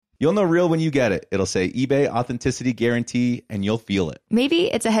You'll know real when you get it. It'll say eBay Authenticity Guarantee, and you'll feel it.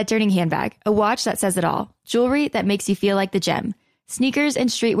 Maybe it's a head-turning handbag, a watch that says it all, jewelry that makes you feel like the gem, sneakers and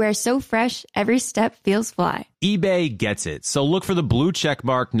streetwear so fresh, every step feels fly. eBay gets it. So look for the blue check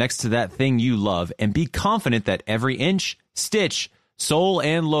mark next to that thing you love and be confident that every inch, stitch, sole,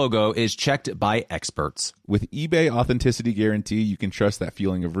 and logo is checked by experts. With eBay Authenticity Guarantee, you can trust that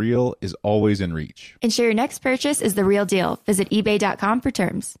feeling of real is always in reach. Ensure your next purchase is the real deal. Visit ebay.com for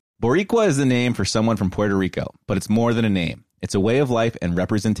terms. Boricua is the name for someone from Puerto Rico, but it's more than a name. It's a way of life and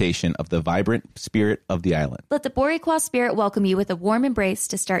representation of the vibrant spirit of the island. Let the Boricua spirit welcome you with a warm embrace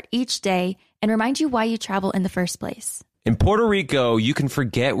to start each day and remind you why you travel in the first place. In Puerto Rico, you can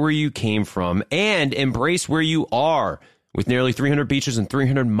forget where you came from and embrace where you are. With nearly 300 beaches and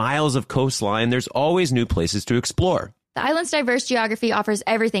 300 miles of coastline, there's always new places to explore. The island's diverse geography offers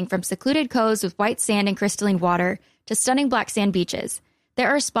everything from secluded coves with white sand and crystalline water to stunning black sand beaches. There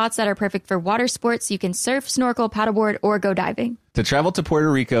are spots that are perfect for water sports. You can surf, snorkel, paddleboard, or go diving. To travel to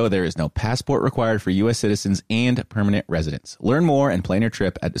Puerto Rico, there is no passport required for U.S. citizens and permanent residents. Learn more and plan your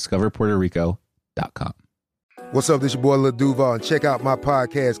trip at discoverpuertorico.com. What's up? This your boy Lil Duval, and check out my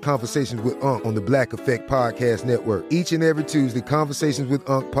podcast, Conversations with Unc, on the Black Effect Podcast Network. Each and every Tuesday, Conversations with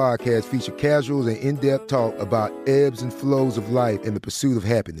Unc podcast feature casuals and in-depth talk about ebbs and flows of life and the pursuit of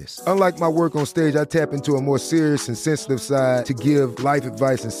happiness. Unlike my work on stage, I tap into a more serious and sensitive side to give life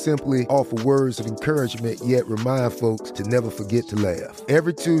advice and simply offer words of encouragement, yet remind folks to never forget to laugh.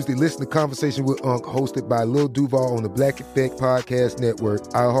 Every Tuesday, listen to Conversation with Unc, hosted by Lil Duval on the Black Effect Podcast Network,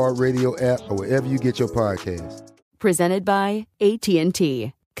 iHeartRadio app, or wherever you get your podcasts. Presented by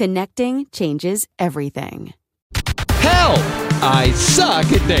AT&T. Connecting changes everything. Help! I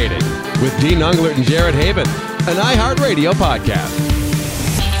suck at dating. With Dean Unglert and Jared Haven, an iHeartRadio podcast.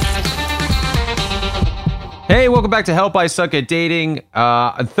 Hey, welcome back to Help I Suck at Dating.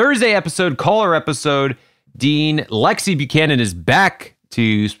 A Thursday episode, caller episode. Dean, Lexi Buchanan is back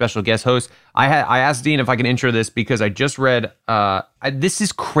to special guest host. I asked Dean if I can intro this because I just read, this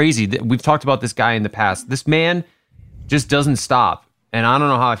is crazy. We've talked about this guy in the past. This man just doesn't stop, and I don't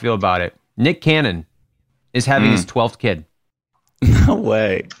know how I feel about it. Nick Cannon is having his 12th kid. No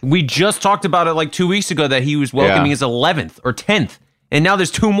way. We just talked about it like 2 weeks ago that he was welcoming his 11th or 10th, and now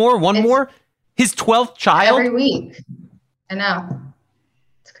there's two more, one more. His 12th child every week. I know,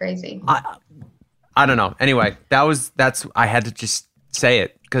 it's crazy. I don't know. Anyway, that's I had to just say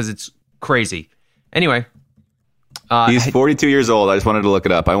it because it's crazy. Anyway. He's 42 years old. I just wanted to look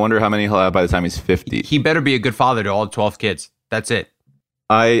it up. I wonder how many he'll have by the time he's 50. He better be a good father to all 12 kids. That's it.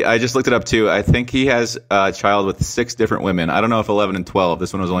 I just looked it up too. I think he has a child with 6 different women. I don't know if 11 and 12.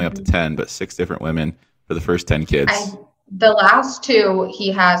 This one was only up to 10, but 6 different women for the first 10 kids. The last 2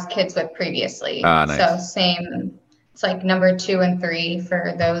 he has kids with previously. Nice. So same. It's like number 2 and 3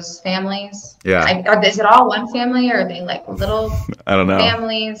 for those families. Yeah. Is it all one family, or are they like little I don't know.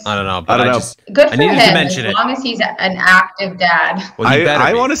 families? I don't know. I don't know. Good for him, as long as he's an active dad. Well,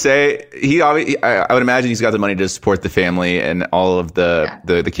 I want to say I would imagine he's got the money to support the family and all of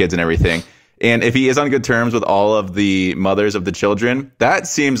the kids and everything. And if he is on good terms with all of the mothers of the children, that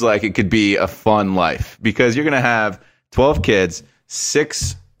seems like it could be a fun life, because you're going to have 12 kids,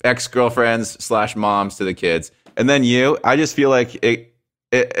 6 ex-girlfriends / moms to the kids. And then I just feel like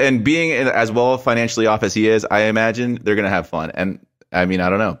and being as well financially off as he is, I imagine they're going to have fun. And I mean, I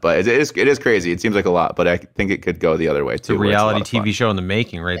don't know, but it is crazy. It seems like a lot, but I think it could go the other way too. It's a reality TV show in the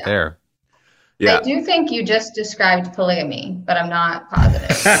making right there. Yeah. I do think you just described polygamy, but I'm not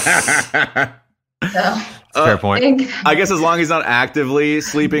positive. So, fair point. I guess as long as he's not actively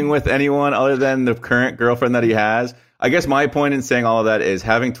sleeping with anyone other than the current girlfriend that he has. I guess my point in saying all of that is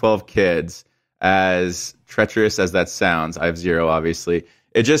having 12 kids, as treacherous as that sounds, I have 0, obviously.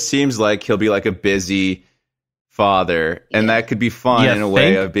 It just seems like he'll be like a busy father, and that could be fun in a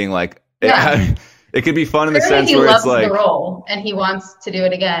way of being like, it could be fun in the sense where it's like, he loves the role and he wants to do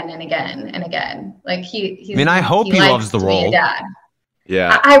it again and again and again. Like I hope he loves the role. Be a dad.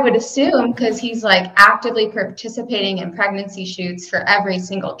 Yeah, I would assume, because he's like actively participating in pregnancy shoots for every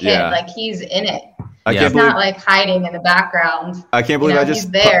single kid. Yeah. Like he's in it. He's not like hiding in the background. I can't believe he's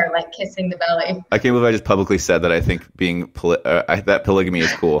there, like kissing the belly. I can't believe I just publicly said that I think being that polygamy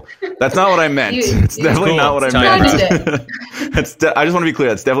is cool. That's not what I meant. It's definitely not what I meant. I just want to be clear.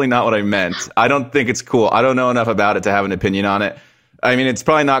 That's definitely not what I meant. I don't think it's cool. I don't know enough about it to have an opinion on it. I mean, it's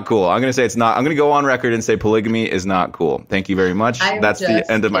probably not cool. I'm going to say it's not. I'm going to go on record and say polygamy is not cool. Thank you very much. That's the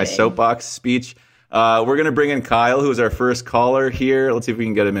end of my soapbox speech. We're going to bring in Kyle, who is our first caller here. Let's see if we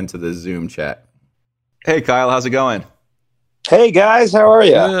can get him into the Zoom chat. Hey, Kyle, how's it going? Hey, guys, how are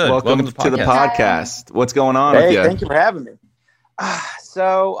you? Welcome to the podcast. What's going on with you? Thank you for having me.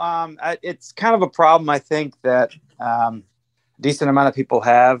 So it's kind of a problem, I think, that a decent amount of people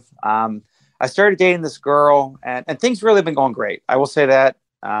have. I started dating this girl, and things really have been going great. I will say that.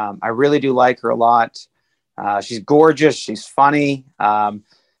 I really do like her a lot. She's gorgeous. She's funny.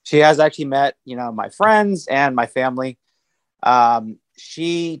 She has actually met, my friends and my family.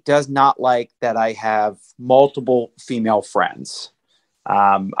 She does not like that I have multiple female friends.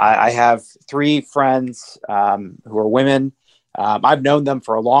 I have 3 friends who are women. I've known them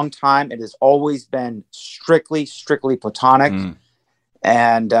for a long time. It has always been strictly platonic.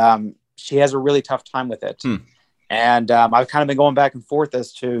 And she has a really tough time with it. And I've kind of been going back and forth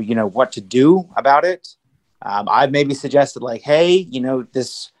as to, what to do about it. I've maybe suggested like, hey,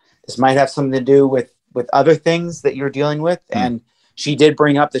 this might have something to do with other things that you're dealing with. And she did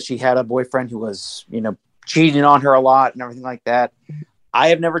bring up that she had a boyfriend who was, cheating on her a lot and everything like that. I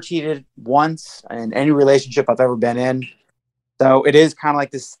have never cheated once in any relationship I've ever been in. So it is kind of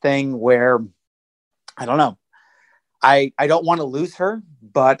like this thing where, I don't know. I don't want to lose her,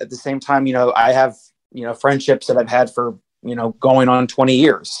 but at the same time, I have, friendships that I've had for, going on 20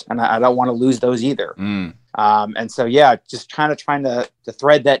 years, and I don't want to lose those either. And so, yeah, just kind of trying to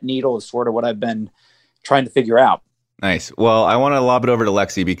thread that needle is sort of what I've been trying to figure out. Nice. Well, I want to lob it over to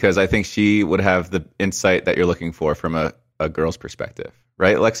Lexi because I think she would have the insight that you're looking for from a girl's perspective.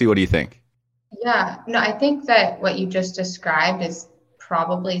 Right? Lexi, what do you think? Yeah, no, I think that what you just described is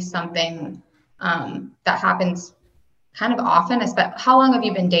probably something that happens kind of often. How long have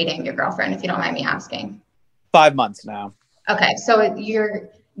you been dating your girlfriend, if you don't mind me asking? 5 months now. Okay, so you're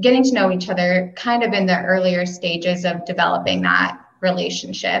getting to know each other kind of in the earlier stages of developing that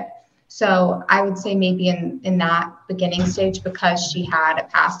relationship. So I would say maybe in that beginning stage, because she had a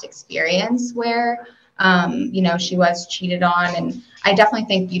past experience where, she was cheated on. And I definitely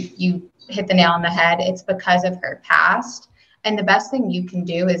think you hit the nail on the head. It's because of her past. And the best thing you can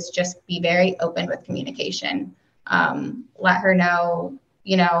do is just be very open with communication. Let her know,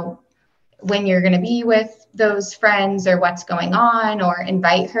 when you're going to be with those friends or what's going on, or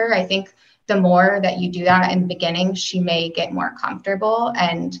invite her. I think the more that you do that in the beginning, she may get more comfortable,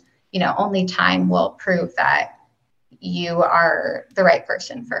 and, only time will prove that you are the right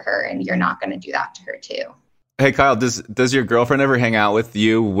person for her, and you're not going to do that to her too. Hey, Kyle, does your girlfriend ever hang out with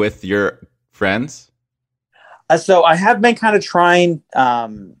you with your friends? So I have been kind of trying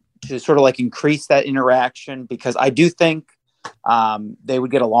to sort of like increase that interaction, because I do think they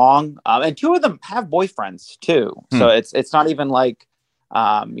would get along. And 2 of them have boyfriends too. So it's not even like,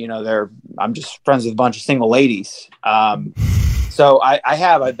 I'm just friends with a bunch of single ladies. So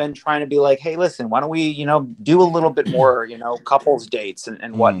I've been trying to be like, hey, listen, why don't we, do a little bit more, couples dates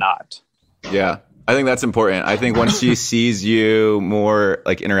and whatnot. Yeah. I think that's important. I think once she sees you more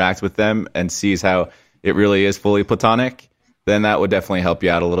like interact with them and sees how it really is fully platonic, then that would definitely help you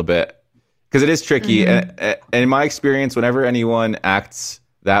out a little bit. Because it is tricky. And in my experience, whenever anyone acts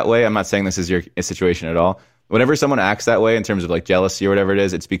that way, I'm not saying this is your situation at all. Whenever someone acts that way in terms of like jealousy or whatever it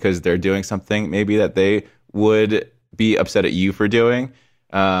is, it's because they're doing something maybe that they would be upset at you for doing.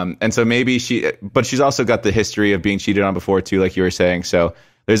 And so maybe but she's also got the history of being cheated on before too, like you were saying. So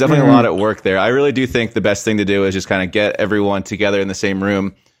there's definitely a lot at work there. I really do think the best thing to do is just kind of get everyone together in the same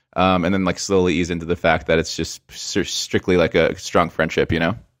room, and then like slowly ease into the fact that it's just strictly like a strong friendship,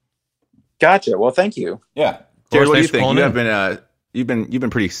 Gotcha. Well, thank you. Yeah. Jared, what do you think? You've been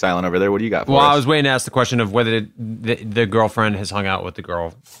pretty silent over there. What do you got for us? I was waiting to ask the question of whether the girlfriend has hung out with the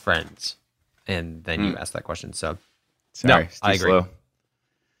girlfriends, and then you asked that question. So, sorry, no, I agree. Slow.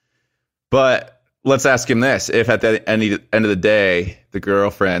 But let's ask him this: if at the end of the day, the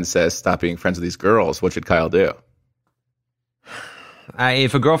girlfriend says, "Stop being friends with these girls," what should Kyle do?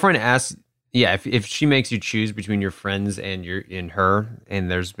 If a girlfriend asks, if she makes you choose between your friends and her,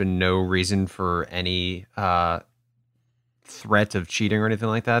 and there's been no reason for any threat of cheating or anything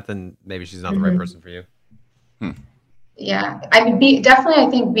like that, then maybe she's not the right person for you. Yeah, I would definitely, I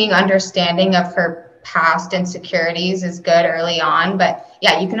think being understanding of her past insecurities is good early on, but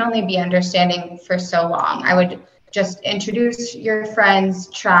yeah, you can only be understanding for so long. I would just introduce your friends,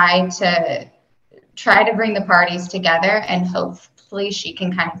 try to bring the parties together, and hopefully she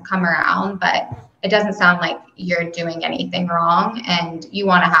can kind of come around, but it doesn't sound like you're doing anything wrong, and you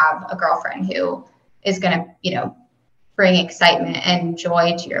want to have a girlfriend who is going to, bring excitement and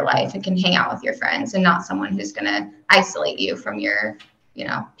joy to your life and can hang out with your friends, and not someone who's going to isolate you from your,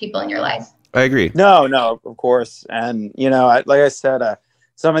 people in your life. I agree. No, of course. And, like I said,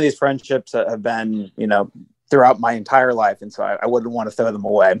 some of these friendships have been, throughout my entire life. And so I wouldn't want to throw them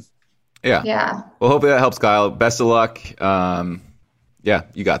away. Yeah. Well, hopefully that helps, Kyle. Best of luck. Yeah,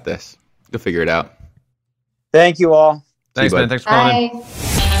 you got this. You'll figure it out. Thank you all. Thanks, man. Thanks for calling in.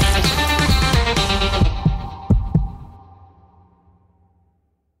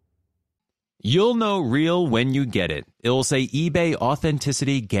 You'll know real when you get it. It'll say eBay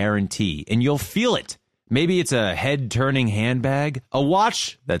Authenticity Guarantee, and you'll feel it. Maybe it's a head-turning handbag, a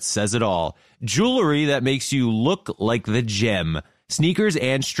watch that says it all, jewelry that makes you look like the gem, sneakers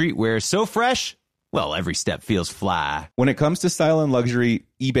and streetwear so fresh, well, every step feels fly. When it comes to style and luxury,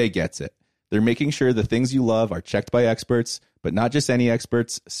 eBay gets it. They're making sure the things you love are checked by experts, but not just any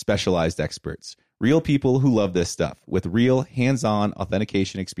experts, specialized experts. Real people who love this stuff with real hands-on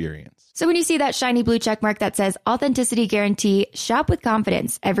authentication experience. So when you see that shiny blue check mark that says Authenticity Guarantee, shop with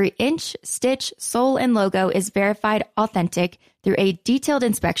confidence. Every inch, stitch, sole, and logo is verified authentic through a detailed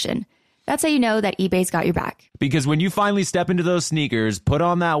inspection. That's how you know that eBay's got your back. Because when you finally step into those sneakers, put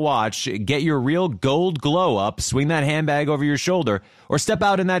on that watch, get your real gold glow up, swing that handbag over your shoulder, or step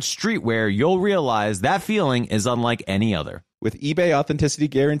out in that streetwear, you'll realize that feeling is unlike any other. With eBay Authenticity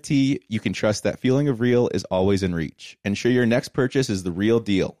Guarantee, you can trust that feeling of real is always in reach. Ensure your next purchase is the real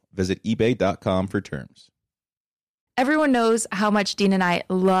deal. Visit ebay.com for terms. Everyone knows how much Dean and I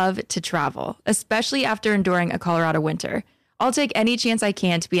love to travel, especially after enduring a Colorado winter. I'll take any chance I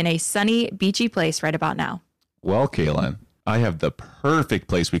can to be in a sunny, beachy place right about now. Well, Kaylin, I have the perfect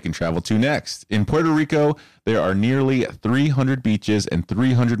place we can travel to next. In Puerto Rico, there are nearly 300 beaches and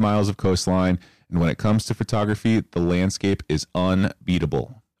 300 miles of coastline. And when it comes to photography, the landscape is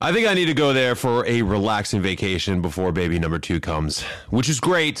unbeatable. I think I need to go there for a relaxing vacation before baby number 2 comes, which is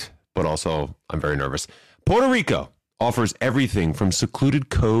great, but also I'm very nervous. Puerto Rico offers everything from secluded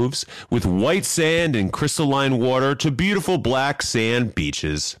coves with white sand and crystalline water to beautiful black sand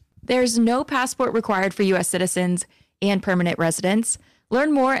beaches. There's no passport required for U.S. citizens and permanent residents.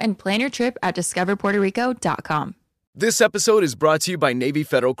 Learn more and plan your trip at discoverpuertorico.com. This episode is brought to you by Navy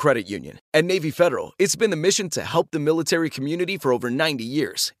Federal Credit Union. At Navy Federal, it's been the mission to help the military community for over 90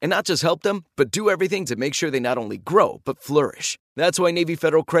 years. And not just help them, but do everything to make sure they not only grow, but flourish. That's why Navy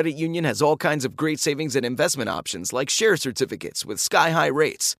Federal Credit Union has all kinds of great savings and investment options like share certificates with sky-high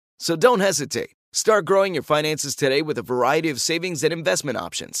rates. So don't hesitate. Start growing your finances today with a variety of savings and investment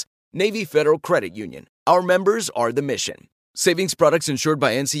options. Navy Federal Credit Union. Our members are the mission. Savings products insured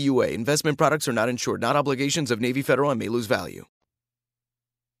by NCUA. Investment products are not insured, not obligations of Navy Federal and may lose value.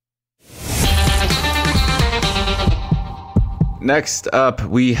 Next up,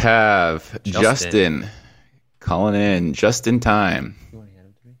 we have Justin calling in just in time.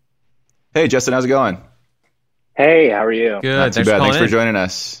 Hey, Justin, how's it going? Hey, how are you? Good. Not too bad. Thanks for joining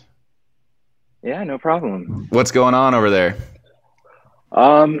us. Yeah, no problem. What's going on over there?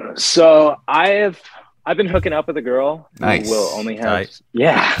 So I've been hooking up with a girl. Nice. Who will only have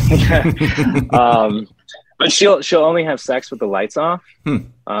but she'll only have sex with the lights off.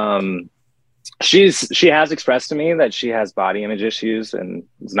 She has expressed to me that she has body image issues and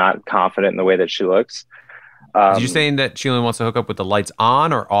is not confident in the way that she looks. Did you saying that she only wants to hook up with the lights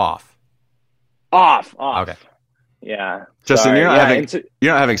on or off? Off. Okay. Yeah. Justin, you're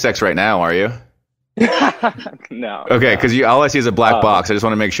not having sex right now, are you? No. Okay, because all I see is a black box. I just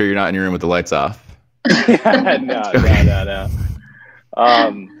want to make sure you're not in your room with the lights off. No.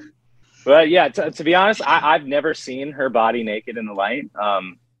 But yeah, to be honest, I've never seen her body naked in the light.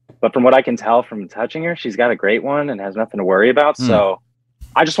 But from what I can tell from touching her, she's got a great one and has nothing to worry about. So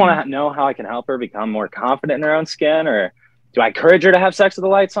I just want to know how I can help her become more confident in her own skin, or do I encourage her to have sex with the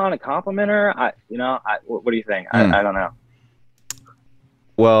lights on and compliment her? What do you think? I don't know.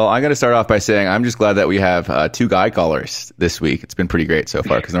 Well, I got to start off by saying I'm just glad that we have 2 guy callers this week. It's been pretty great so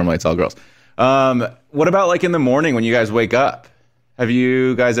far because normally it's all girls. What about like in the morning when you guys wake up? Have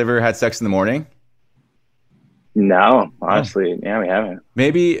you guys ever had sex in the morning? No, honestly, yeah, we haven't.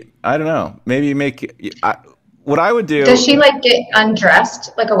 Maybe, I don't know. Maybe what I would do. Does she like get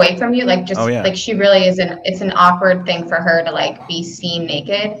undressed like away from you? Like just like she really isn't, it's an awkward thing for her to like be seen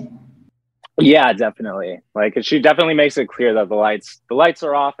naked. Yeah, definitely. Like she definitely makes it clear that the lights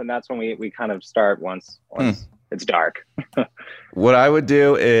are off, and that's when we kind of start once it's dark. What I would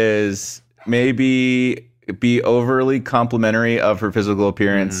do is maybe be overly complimentary of her physical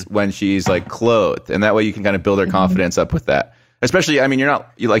appearance when she's like clothed, and that way you can kind of build her confidence up with that. Especially, I mean,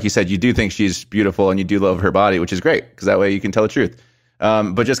 like you said, you do think she's beautiful and you do love her body, which is great because that way you can tell the truth.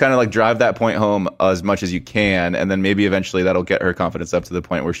 But just kind of like drive that point home as much as you can, and then maybe eventually that'll get her confidence up to the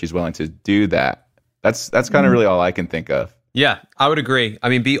point where she's willing to do that. That's kind of really all I can think of. Yeah, I would agree. I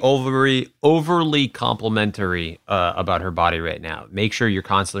mean, be overly complimentary about her body right now. Make sure you're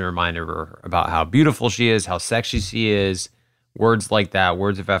constantly reminding her about how beautiful she is, how sexy she is. Words like that,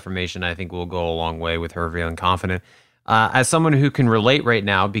 words of affirmation, I think will go a long way with her feeling confident. As someone who can relate right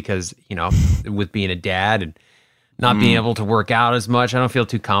now, because, with being a dad and not being able to work out as much. I don't feel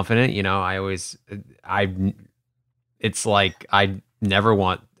too confident. You know, it's like I never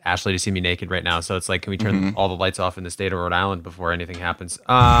want Ashley to see me naked right now. So it's like, can we turn all the lights off in the state of Rhode Island before anything happens?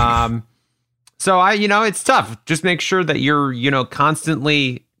 So it's tough. Just make sure that you're,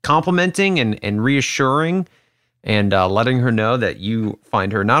 constantly complimenting and reassuring and letting her know that you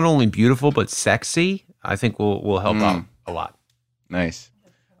find her not only beautiful, but sexy. I think will help out a lot. Nice.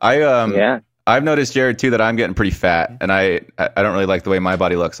 I've noticed, Jared, too, that I'm getting pretty fat, and I don't really like the way my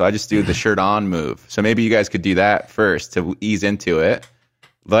body looks, so I just do the shirt on move. So maybe you guys could do that first to ease into it.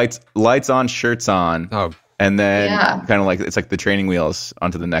 Lights on, shirts on, and then kind of like it's like the training wheels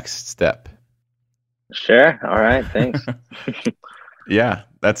onto the next step. Sure. All right. Thanks. Yeah.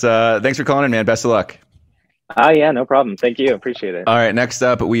 That's thanks for calling in, man. Best of luck. Yeah, no problem. Thank you. Appreciate it. All right. Next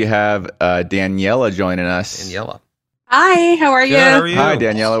up, we have Daniela joining us. Daniela. Hi, how are you? Good, how are you? Hi,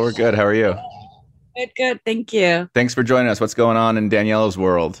 Daniela. We're good. How are you? Good. Thank you. Thanks for joining us. What's going on in Daniela's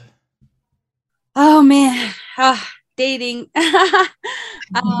world? Oh man, dating.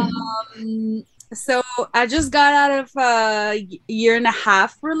 So I just got out of a 1.5 year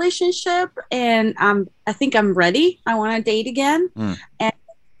relationship, and I think I'm ready. I want to date again, and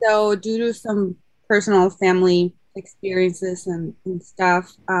so due to some personal family experiences and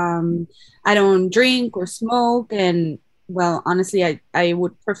stuff, I don't drink or smoke, and well, honestly, I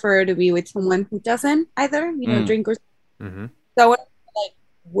would prefer to be with someone who doesn't either, drink or so. Like,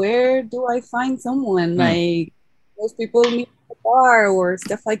 where do I find someone? Like, most people meet at the bar or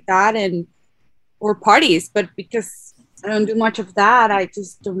stuff like that, or parties, but because I don't do much of that, I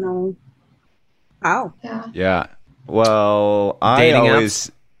just don't know how. Yeah. Well, Dating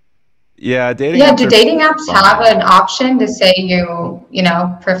apps? Yeah, do dating apps have an option to say you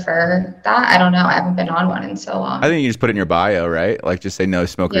prefer that? I don't know. I haven't been on one in so long. I think you just put it in your bio, right? Like just say no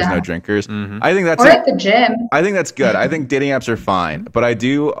smokers, no drinkers. I think that's at the gym. I think that's good. I think dating apps are fine, but I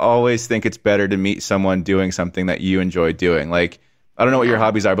do always think it's better to meet someone doing something that you enjoy doing. Like, I don't know what your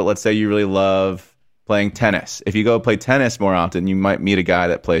hobbies are, but let's say you really love playing tennis. If you go play tennis more often, you might meet a guy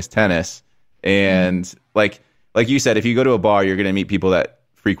that plays tennis. And like you said, if you go to a bar, you're going to meet people that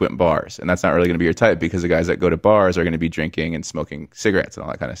frequent bars, and that's not really going to be your type because the guys that go to bars are going to be drinking and smoking cigarettes and all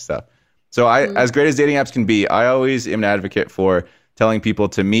that kind of stuff. So as great as dating apps can be, I always am an advocate for telling people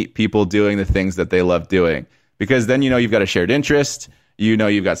to meet people doing the things that they love doing, because then you've got a shared interest,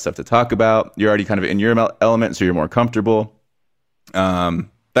 you've got stuff to talk about, you're already kind of in your element, so you're more comfortable.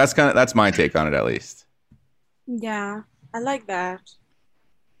 That's my take on it, at least. Yeah, I like that.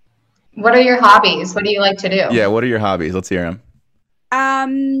 What are your hobbies? What do you like to do? Yeah, what are your hobbies? Let's hear them.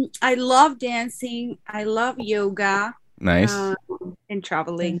 I love dancing. I love yoga. Nice. And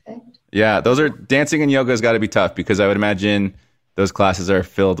traveling. Yeah, those are dancing and yoga has got to be tough because I would imagine those classes are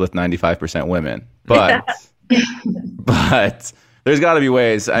filled with 95% women. But but there's got to be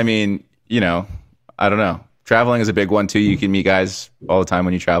ways. I mean, I don't know. Traveling is a big one too. You can meet guys all the time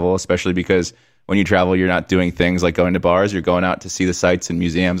when you travel, especially because when you travel, you're not doing things like going to bars. You're going out to see the sights and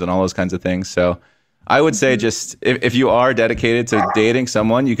museums and all those kinds of things. So I would say just if you are dedicated to dating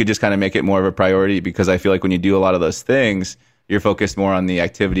someone, you could just kind of make it more of a priority, because I feel like when you do a lot of those things, you're focused more on the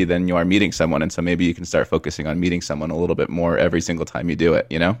activity than you are meeting someone. And so maybe you can start focusing on meeting someone a little bit more every single time you do it,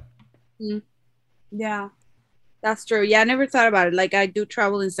 Yeah, that's true. Yeah, I never thought about it. Like, I do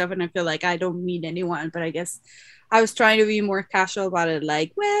travel and stuff, and I feel like I don't meet anyone, but I guess I was trying to be more casual about it.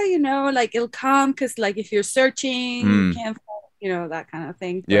 Like, well, like it'll come because like if you're searching, you can't find, that kind of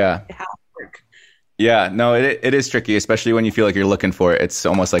thing. But yeah. It has to work. Yeah, no, it is tricky, especially when you feel like you're looking for it. It's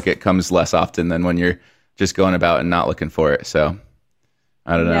almost like it comes less often than when you're just going about and not looking for it. So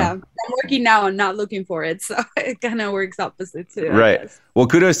I don't know. Yeah, I'm working now and not looking for it. So it kind of works opposite too. Right. Well,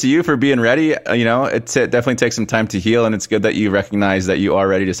 kudos to you for being ready. It definitely takes some time to heal, and it's good that you recognize that you are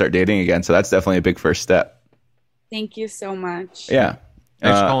ready to start dating again. So that's definitely a big first step. Thank you so much. Yeah.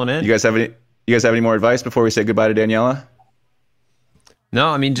 Thanks for calling in. You guys have any more advice before we say goodbye to Daniela? No,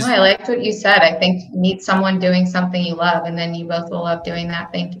 I mean, I liked what you said. I think meet someone doing something you love, and then you both will love doing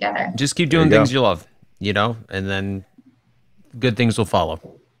that thing together. Just keep doing things you love, and then good things will follow.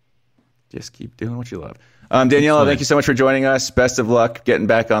 Just keep doing what you love. Daniela, thank you so much for joining us. Best of luck getting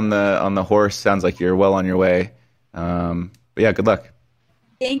back on the horse. Sounds like you're well on your way. But yeah, good luck.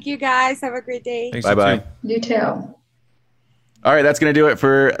 Thank you, guys. Have a great day. Bye-bye. You too. All right, that's going to do it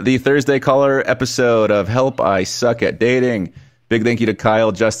for the Thursday caller episode of Help I Suck at Dating. Big thank you to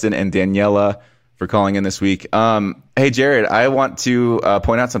Kyle, Justin, and Daniela for calling in this week. Hey, Jared, I want to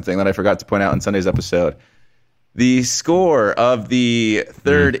point out something that I forgot to point out in Sunday's episode. The score of the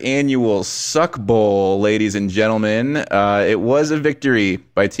third annual Suck Bowl, ladies and gentlemen, it was a victory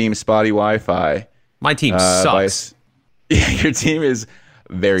by Team Spotty Wi-Fi. My team sucks. Yeah, your team is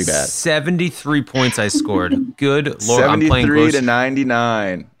very bad. 73 points I scored. Good Lord. 73 to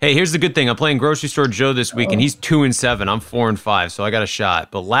 99. Hey, here's the good thing. I'm playing Grocery Store Joe this week, and he's 2-7. I'm 4-5, so I got a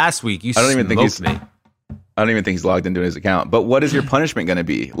shot. But last week, you smoked me. I don't even think he's logged into his account. But what is your punishment going to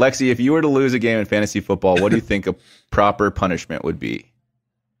be? Lexi, if you were to lose a game in fantasy football, what do you think a proper punishment would be?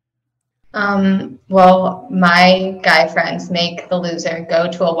 Well, my guy friends make the loser go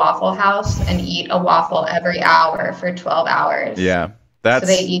to a Waffle House and eat a waffle every hour for 12 hours. Yeah. So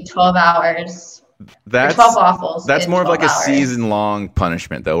they eat 12 hours. That's 12 waffles. That's more of like a season-long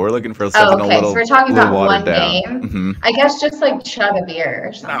punishment, though. We're looking for something a little. So we're talking about one down. game. Mm-hmm. I guess just like chug a beer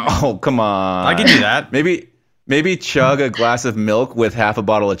or something. Oh, come on! I can do that. Maybe chug a glass of milk with half a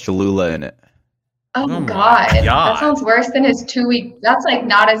bottle of Cholula in it. Oh God, that sounds worse than his 2-week. That's like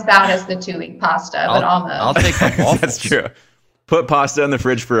not as bad as the 2-week pasta, but almost. I'll take the waffles. That's true. Put pasta in the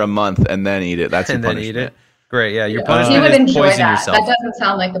fridge for a month and then eat it. That's your punishment. Then eat it. Great, yeah. Your punishment he would is enjoy poison that. yourself. That doesn't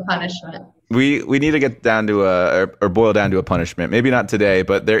sound like a punishment. We need to get down to or boil down to a punishment. Maybe not today,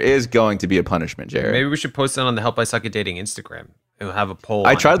 but there is going to be a punishment, Jared. Maybe we should post it on the Help I Suck at Dating Instagram. We'll have a poll.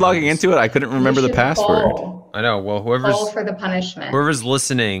 I tried logging into it. I couldn't remember the password. I know. Well, poll for the punishment. Whoever's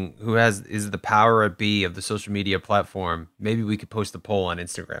listening, is the power at B of the social media platform, maybe we could post a poll on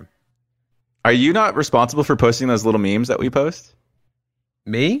Instagram. Are you not responsible for posting those little memes that we post?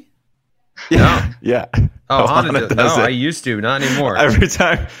 Me? Yeah. No. Yeah. Oh, Hannah does it. I used to, not anymore. Every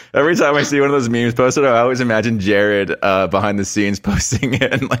time I see one of those memes posted, I always imagine Jared behind the scenes posting it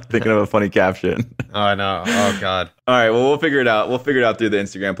and like thinking of a funny caption. Oh, I know. Oh, God. All right. Well, we'll figure it out. We'll figure it out through the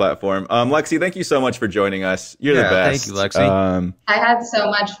Instagram platform. Lexi, thank you so much for joining us. You're the best. Thank you, Lexi. I had so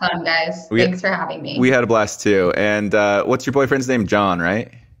much fun, guys. Thanks for having me. We had a blast too. And what's your boyfriend's name? John,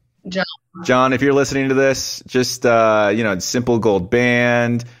 right? John, if you're listening to this, just simple gold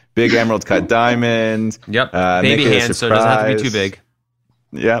band. Big emerald cut diamond. Yep. Baby hand, so it doesn't have to be too big.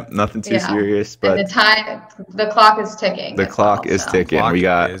 Yep. Nothing too serious. But and the clock is ticking. The clock is ticking.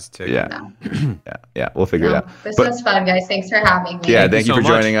 Yeah. We'll figure it out. This was fun, guys. Thanks for having me. Yeah. Thank you for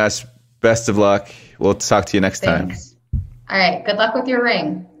joining us. Best of luck. We'll talk to you next time. All right. Good luck with your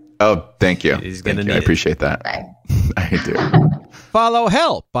ring. Oh, thank you. I appreciate that. Bye. I do. Follow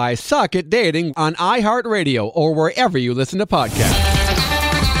Help I Suck at Dating on iHeartRadio or wherever you listen to podcasts.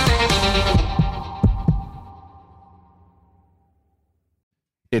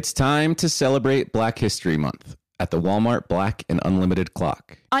 It's time to celebrate Black History Month at the Walmart Black and Unlimited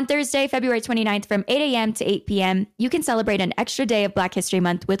Clock. On Thursday, February 29th from 8 a.m. to 8 p.m., you can celebrate an extra day of Black History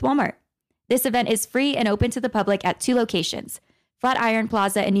Month with Walmart. This event is free and open to the public at 2 locations, Flatiron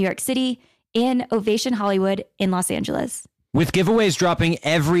Plaza in New York City and Ovation Hollywood in Los Angeles. With giveaways dropping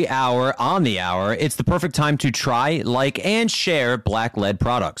every hour on the hour, it's the perfect time to try, like, and share Black-led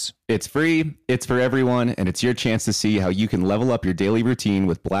products. It's free, it's for everyone, and it's your chance to see how you can level up your daily routine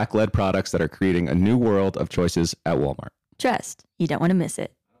with Black-led products that are creating a new world of choices at Walmart. Trust, you don't want to miss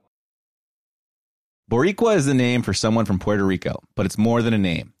it. Boricua is the name for someone from Puerto Rico, but it's more than a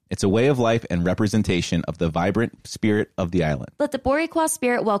name. It's a way of life and representation of the vibrant spirit of the island. Let the Boricua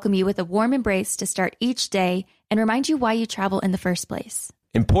spirit welcome you with a warm embrace to start each day and remind you why you travel in the first place.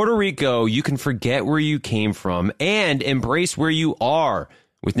 In Puerto Rico, you can forget where you came from and embrace where you are.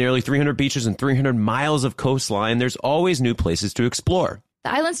 With nearly 300 beaches and 300 miles of coastline, there's always new places to explore.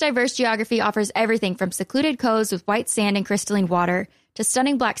 The island's diverse geography offers everything from secluded coves with white sand and crystalline water to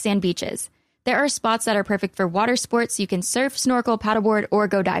stunning black sand beaches. There are spots that are perfect for water sports. You can surf, snorkel, paddleboard, or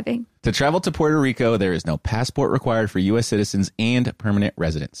go diving. To travel to Puerto Rico, there is no passport required for U.S. citizens and permanent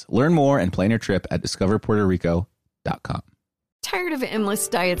residents. Learn more and plan your trip at discoverpuertorico.com. Tired of endless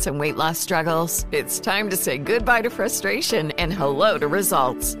diets and weight loss struggles? It's time to say goodbye to frustration and hello to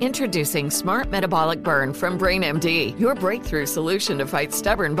results. Introducing Smart Metabolic Burn from BrainMD, your breakthrough solution to fight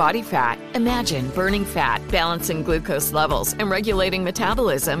stubborn body fat. Imagine burning fat, balancing glucose levels, and regulating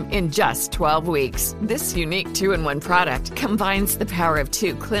metabolism in just 12 weeks. This unique 2-in-1 product combines the power of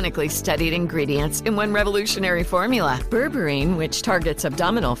 2 clinically studied ingredients in one revolutionary formula. Berberine, which targets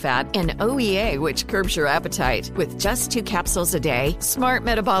abdominal fat, and OEA, which curbs your appetite. With just 2 capsules a day, Smart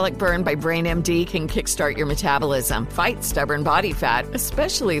Metabolic Burn by BrainMD can kickstart your metabolism, fight stubborn body fat,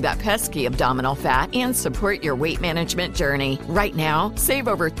 especially that pesky abdominal fat, and support your weight management journey. Right now, save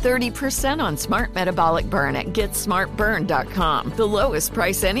over 30% on Smart Metabolic Burn at GetSmartBurn.com. The lowest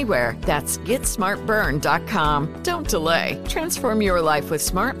price anywhere. That's GetSmartBurn.com. Don't delay. Transform your life with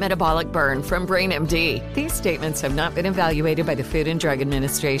Smart Metabolic Burn from BrainMD. These statements have not been evaluated by the Food and Drug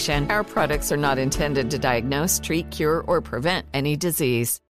Administration. Our products are not intended to diagnose, treat, cure, or prevent any disease.